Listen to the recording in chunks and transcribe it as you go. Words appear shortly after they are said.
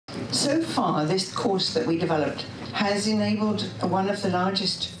So far, this course that we developed has enabled one of the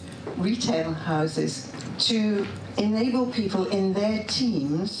largest retail houses to enable people in their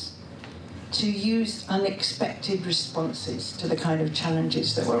teams to use unexpected responses to the kind of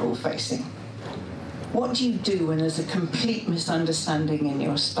challenges that we're all facing. What do you do when there's a complete misunderstanding in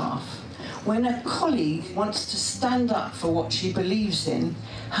your staff? When a colleague wants to stand up for what she believes in,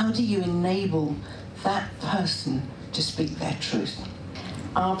 how do you enable that person to speak their truth?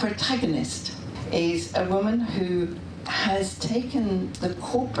 Our protagonist is a woman who has taken the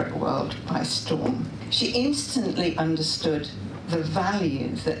corporate world by storm. She instantly understood the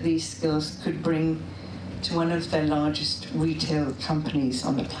value that these skills could bring to one of the largest retail companies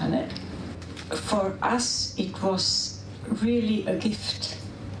on the planet. For us, it was really a gift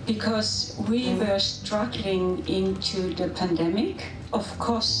because we were struggling into the pandemic. Of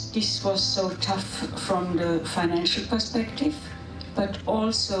course, this was so tough from the financial perspective, but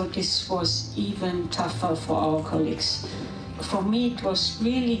also this was even tougher for our colleagues. For me, it was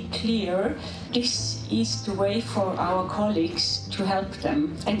really clear this is the way for our colleagues to help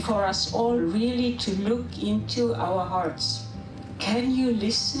them and for us all really to look into our hearts. Can you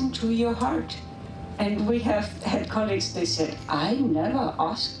listen to your heart? And we have had colleagues, they said, I never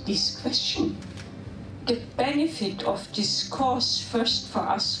asked this question. The benefit of this course first for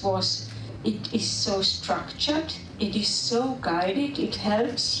us was it is so structured, it is so guided, it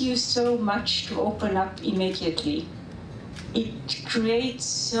helps you so much to open up immediately. It creates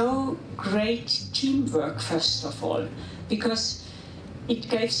so great teamwork, first of all, because it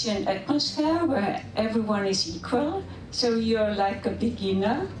gives you an atmosphere where everyone is equal, so you're like a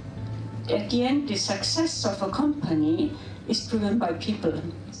beginner. At the end, the success of a company is driven by people.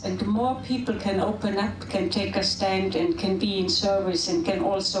 And the more people can open up, can take a stand and can be in service and can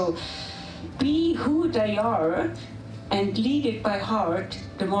also be who they are and lead it by heart,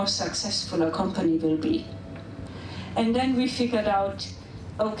 the more successful a company will be. And then we figured out,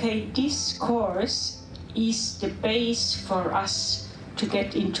 okay, this course is the base for us to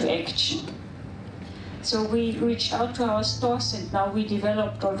get into action. So we reached out to our stores and now we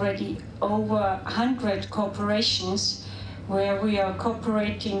developed already over 100 corporations where we are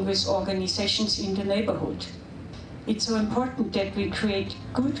cooperating with organizations in the neighborhood. It's so important that we create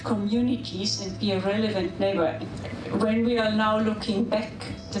good communities and be a relevant neighbor. When we are now looking back,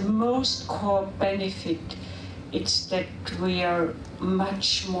 the most core benefit is that we are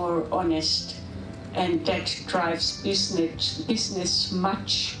much more honest and that drives business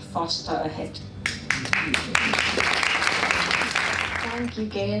much faster ahead. Thank you,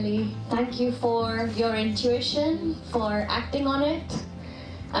 Gailey. Thank you for your intuition, for acting on it,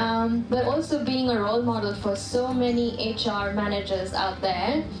 but also being a role model for so many HR managers out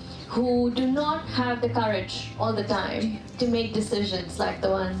there who do not have the courage all the time to make decisions like the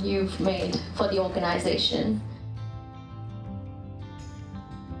one you've made for the organization.